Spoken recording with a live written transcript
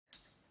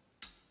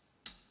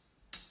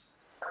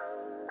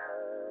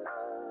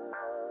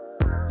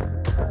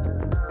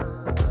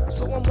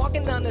So I'm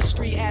walking down the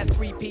street at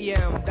 3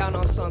 p.m. down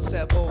on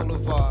Sunset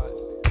Boulevard.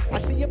 I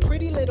see a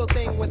pretty little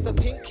thing with a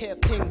pink hip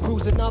pink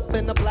cruising up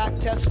in a black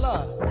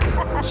Tesla.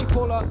 She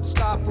pull up,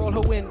 stop, roll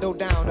her window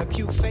down, a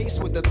cute face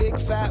with a big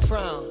fat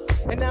frown.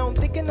 And now I'm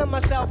thinking to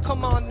myself,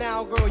 come on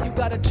now, girl, you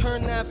gotta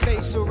turn that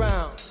face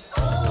around.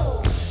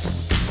 Oh,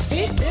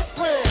 be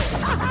different,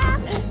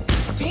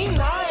 be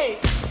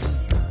nice,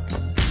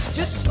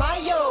 just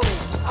smile, yo,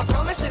 I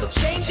promise it'll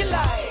change your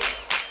life.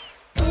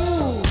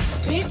 Ooh,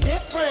 be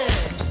different,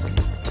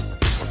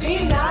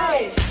 be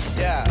nice.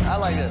 Yeah, I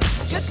like it.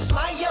 Just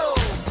smile, yo,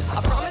 I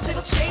promise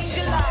it'll change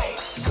your life.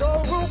 So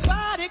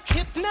robotic,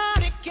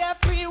 hypnotic,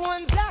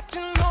 everyone's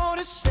acting all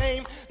the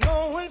same.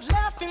 No one's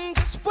laughing,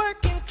 just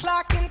working,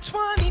 clocking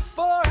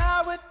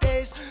 24-hour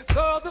days.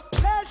 Though the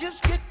pleasures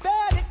get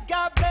better,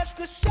 God bless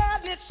the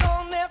sadness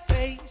on their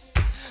face.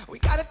 We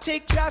gotta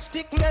take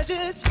drastic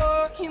measures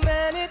for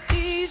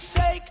humanity's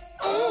sake.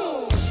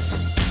 Ooh,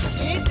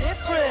 be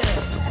different,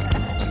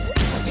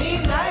 be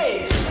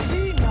nice,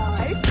 Be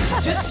nice.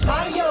 just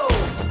smile, yo,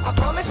 I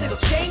promise it'll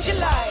change your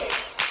life.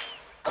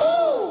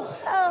 Ooh.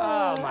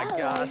 Oh my gosh.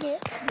 I like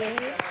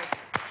it. Yeah.